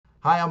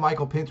Hi, I'm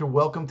Michael Pinter.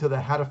 Welcome to the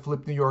How to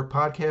Flip New York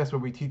podcast, where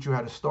we teach you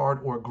how to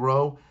start or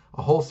grow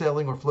a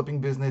wholesaling or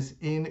flipping business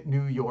in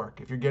New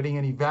York. If you're getting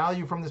any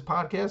value from this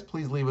podcast,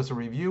 please leave us a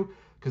review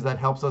because that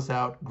helps us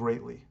out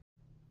greatly.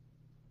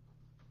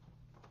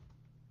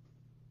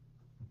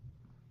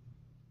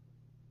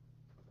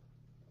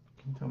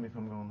 Can you tell me if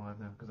I'm going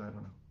live now? Because I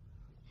don't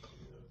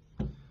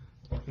know.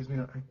 It's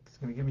going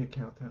to give me a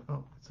countdown.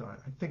 Oh, sorry.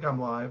 I think I'm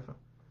live.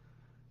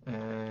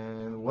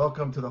 And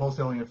welcome to the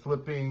Wholesaling and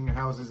Flipping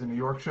Houses in New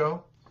York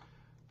show.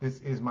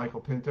 This is Michael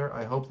Pinter.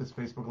 I hope this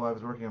Facebook Live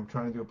is working. I'm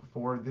trying to do it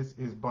before. This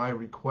is by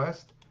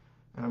request.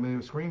 And I'm going to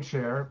do a screen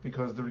share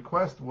because the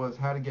request was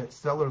how to get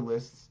seller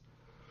lists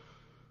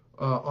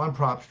on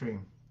PropStream.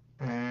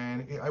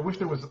 And I wish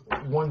there was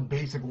one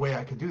basic way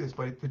I could do this,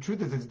 but the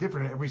truth is it's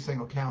different in every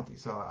single county.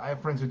 So I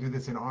have friends who do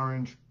this in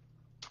Orange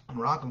and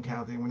Rockland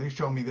County, and when they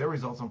show me their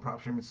results on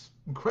PropStream, it's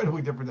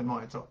incredibly different than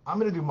mine. So I'm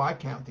going to do my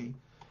county,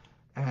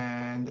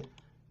 and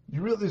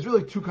there's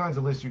really two kinds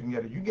of lists you can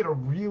get. You can get a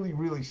really,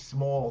 really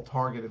small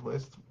targeted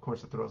list. Of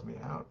course, it throws me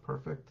out.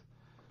 Perfect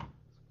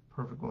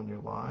when you're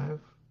live.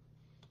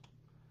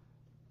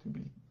 To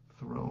be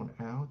thrown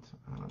out.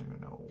 I don't even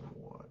know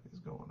what is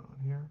going on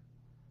here.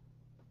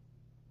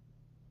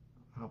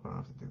 I hope I don't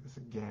have to do this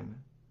again.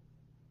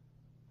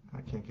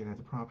 I can't get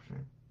into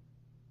PropStream.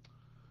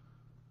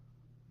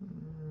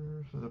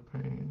 This is a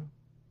pain.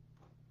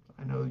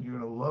 I know you're going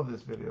to love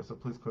this video, so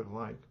please click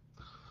like.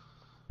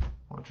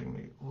 Watching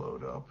me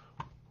load up.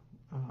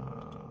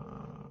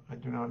 I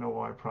do not know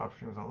why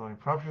PropStream is not loading.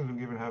 PropStream has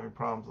been having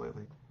problems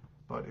lately,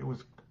 but it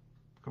was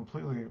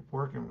completely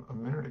working a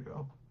minute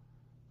ago.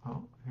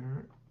 Oh,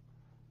 here.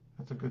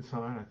 That's a good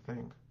sign, I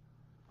think.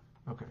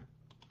 Okay.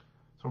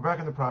 So we're back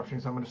in the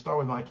PropStream. So I'm going to start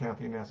with my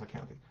county and Nassau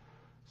County.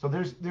 So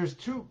there's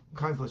two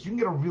kinds of lists. You can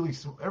get a really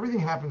everything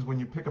happens when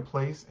you pick a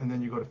place and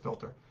then you go to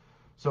filter.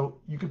 So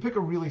you can pick a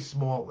really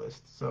small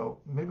list. So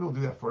maybe we'll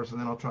do that first, and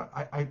then I'll try.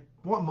 I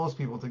want most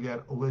people to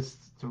get a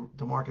list to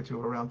market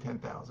to around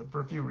 10,000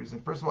 for a few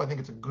reasons. First of all, I think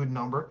it's a good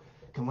number.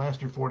 It can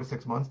last you 4 to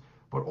 6 months.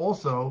 But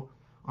also,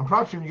 on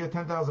PropStream, you get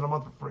 10,000 a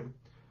month for free.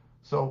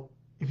 So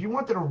if you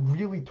wanted a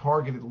really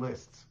targeted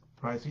list,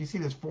 right? So you see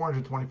there's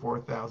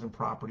 424,000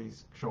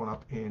 properties showing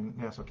up in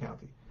Nassau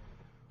County.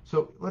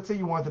 So let's say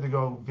you wanted to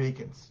go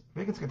vacants.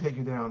 Vacants can take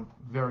you down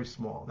very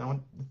small. Now,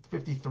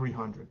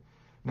 5,300.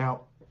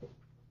 Now,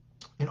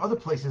 in other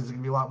places, there's going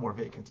to be a lot more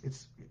vacants.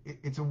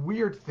 It's a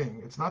weird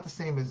thing. It's not the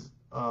same as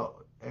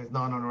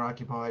non-owner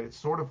occupied. It's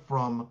sort of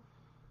from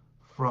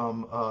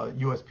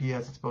USPS.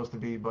 It's supposed to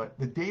be, but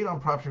the data on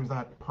PropStream is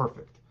not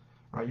perfect.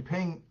 Right? You're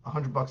paying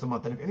 $100 a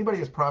month, and if anybody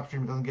has PropStream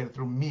and doesn't get it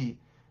through me,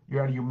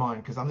 you're out of your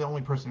mind because I'm the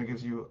only person who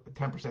gives you a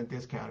 10%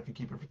 discount if you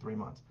keep it for 3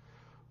 months.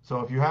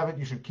 So if you have it,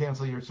 you should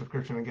cancel your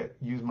subscription and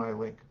use my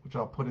link, which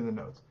I'll put in the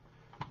notes.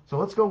 So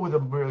let's go with a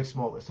really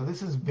small list. So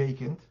this is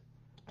vacant.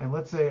 And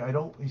let's say I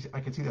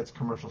can see that's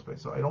commercial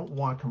space. So I don't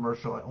want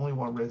commercial. I only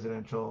want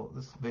residential.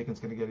 This vacant's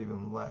going to get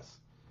even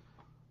less.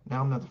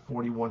 Now I'm down to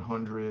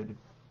 4,100.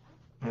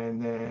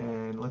 And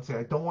then let's say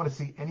I don't want to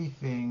see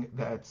anything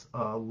that's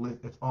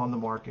on the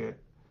market.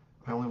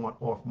 I only want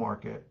off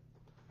market.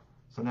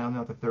 So now I'm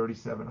down to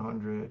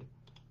 3,700.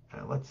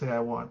 And let's say I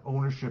want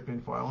ownership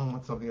info. I only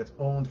want something that's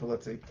owned for,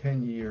 let's say,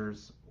 10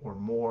 years or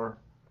more,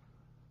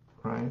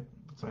 right?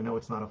 So I know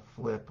it's not a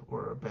flip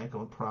or a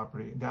bank-owned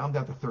property. Now I'm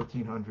down to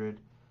 1,300.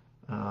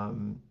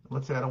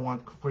 Let's say I don't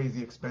want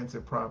crazy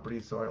expensive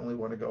properties, so I only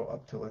want to go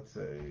up to, let's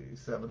say,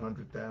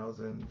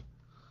 700,000,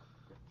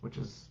 which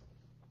is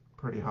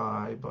pretty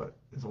high, but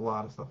there's a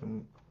lot of stuff.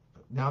 And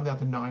now I'm down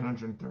to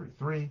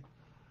 933.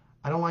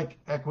 I don't like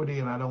equity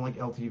and I don't like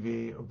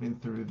LTV. I've been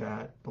through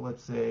that, but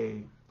let's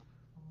say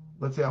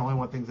I only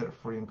want things that are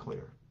free and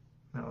clear.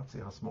 Now let's see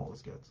how small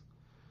this gets.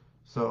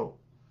 So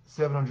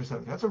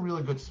 770. That's a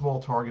really good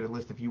small targeted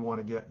list if you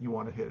want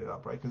to hit it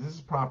up, right? Because this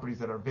is properties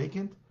that are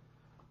vacant.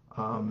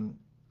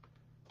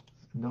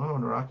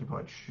 Non-owner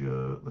occupied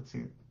let's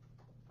see,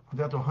 I'm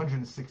down to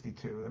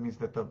 162. That means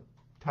that the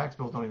tax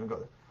bills don't even go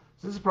there.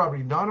 So this is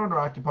property non-owner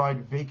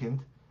occupied,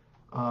 vacant,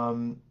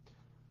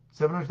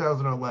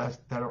 700,000 or less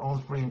that are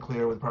owned free and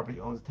clear with property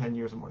owns 10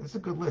 years or more. This is a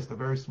good list, a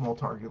very small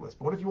target list.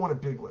 But what if you want a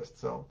big list?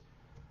 So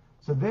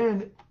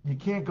then you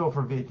can't go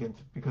for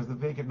vacant because the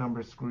vacant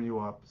numbers screw you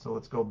up. So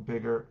let's go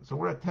bigger. So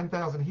we're at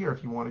 10,000 here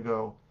if you want to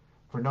go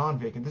for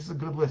non-vacant. This is a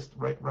good list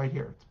right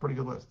here. It's a pretty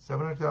good list.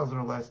 700,000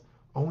 or less,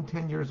 own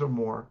 10 years or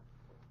more,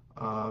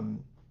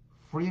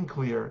 free and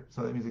clear.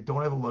 So that means they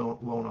don't have a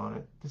loan on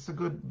it. This is a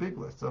good big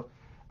list. So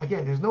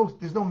again, there's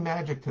no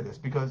magic to this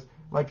because,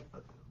 like,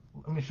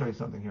 let me show you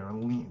something here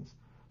on liens.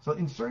 So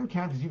in certain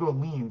counties, you go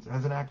liens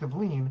as an active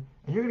lien,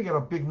 and you're going to get a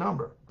big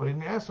number. But in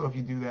Nassau, if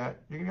you do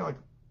that, you're going to get like,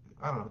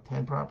 I don't know,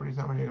 10 properties.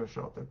 How many are going to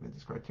show up with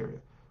this criteria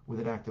with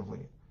an active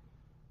lien?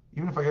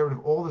 Even if I get rid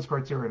of all this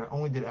criteria and I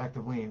only did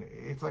active lien,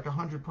 it's like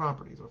 100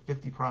 properties or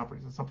 50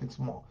 properties. It's something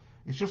small.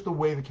 It's just the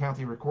way the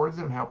county records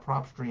it and how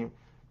PropStream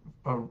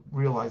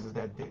realizes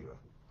that data.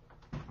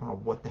 I don't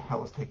know what the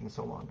hell is taking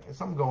so long. There's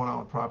something going on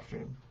with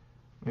PropStream.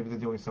 Maybe they're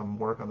doing some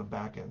work on the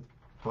back end.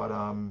 But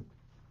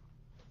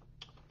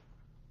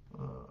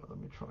let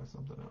try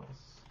something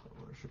else.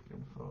 Ownership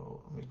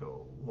info. Let me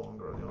go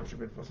longer on the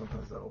ownership info.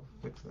 Sometimes that'll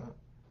fix that.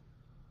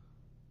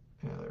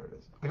 Yeah, there it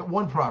is. I got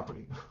one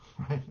property,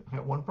 right? I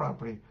got one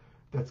property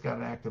that's got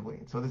an active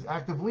lien. So this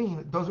active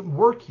lien doesn't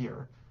work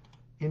here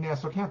in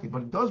Nassau County,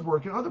 but it does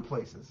work in other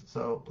places.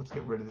 So let's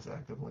get rid of this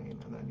active lien,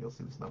 and then you'll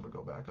see this number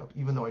go back up.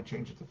 Even though I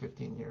changed it to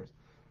 15 years,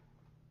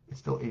 it's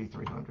still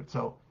 8,300.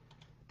 So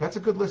that's a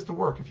good list to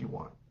work if you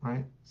want,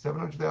 right?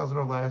 700,000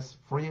 or less,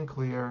 free and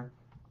clear,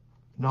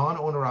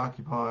 non-owner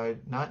occupied,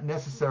 not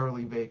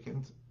necessarily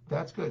vacant.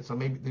 That's good. So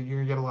maybe you're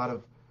gonna get a lot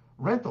of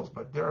rentals,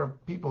 but there are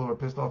people who are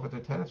pissed off at their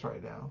tenants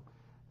right now,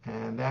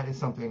 and that is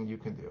something you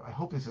can do. I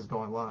hope this is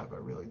going live. I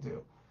really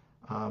do.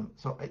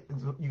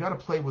 You got to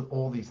play with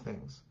all these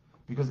things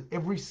because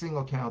every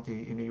single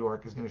county in New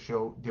York is going to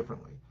show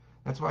differently.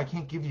 That's why I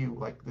can't give you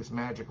like this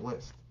magic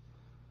list.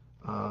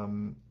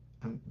 And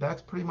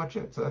that's pretty much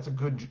it. So that's a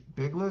good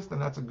big list,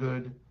 and that's a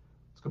good.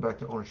 Let's go back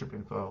to ownership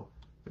info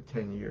for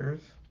 10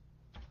 years.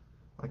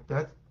 Like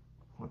that.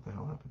 What the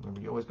hell happened? Remember,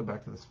 you always go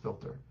back to this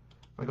filter.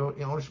 If I go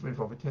in ownership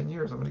info for 10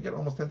 years, I'm going to get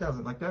almost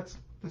 10,000. Like this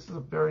is a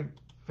very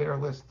fair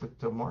list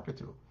to market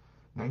to.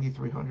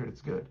 9,300,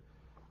 it's good.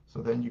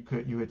 So then you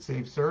hit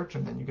save search,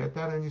 and then you get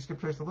that, and you skip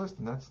trace the list,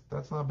 and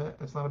that's not bad.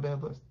 That's not a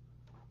bad list.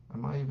 I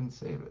might even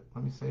save it.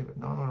 Let me save it.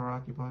 Non-owner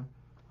occupied.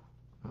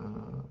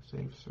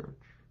 Save search.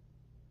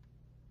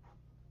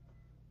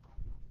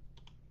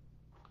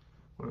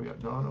 What do we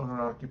got?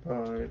 Non-owner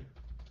occupied.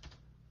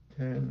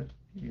 10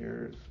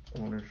 years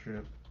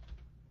ownership.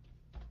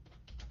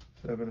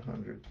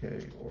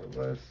 700K or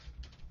less,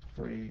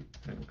 free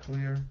and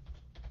clear.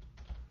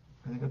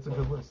 I think that's a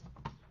good list.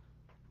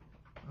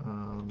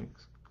 Let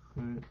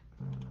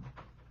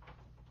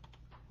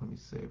me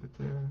save it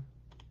there.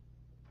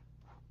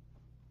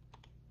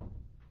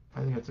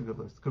 I think that's a good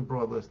list, good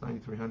broad list,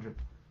 9,300.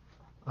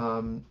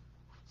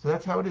 So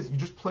that's how it is. You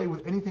just play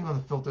with anything on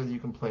the filter that you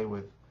can play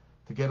with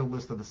to get a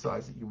list of the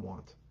size that you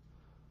want.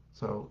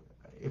 So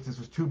if this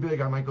was too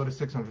big, I might go to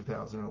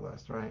 600,000 or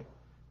less, right?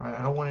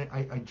 I don't want it,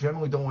 I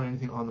generally don't want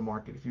anything on the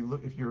market. If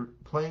you're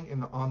playing in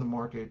the on the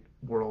market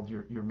world,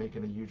 you're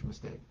making a huge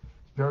mistake.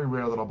 It's very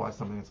rare that I'll buy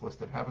something that's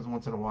listed. It happens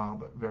once in a while,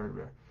 but very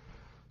rare.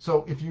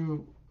 So if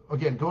you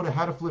again go to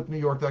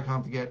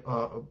howtoflipnewyork.com to get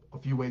a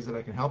few ways that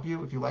I can help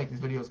you. If you like these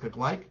videos, click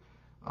like.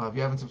 If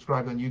you haven't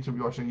subscribed on YouTube,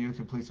 you're watching on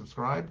YouTube, please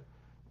subscribe.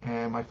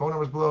 And my phone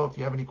number is below. If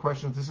you have any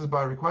questions, this is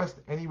by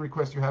request. Any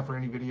request you have for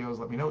any videos,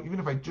 let me know. Even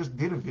if I just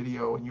did a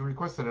video and you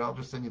requested it, I'll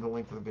just send you the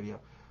link to the video.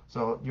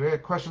 So your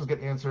questions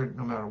get answered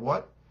no matter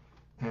what.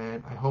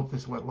 And I hope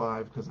this went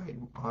live because I,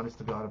 honest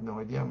to God, have no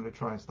idea. I'm going to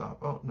try and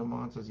stop. Oh,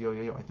 Naman says, yo.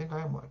 I think I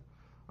am live.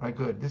 All right,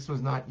 good. This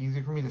was not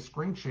easy for me. The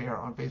screen share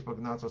on Facebook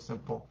is not so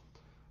simple.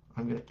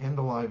 I'm going to end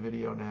the live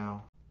video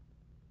now.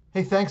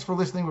 Hey, thanks for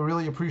listening. We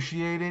really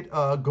appreciate it.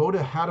 Go to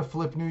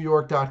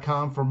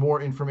howtoflipnewyork.com for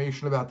more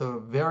information about the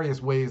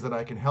various ways that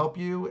I can help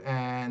you.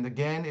 And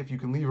again, if you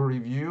can leave a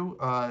review,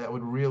 that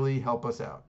would really help us out.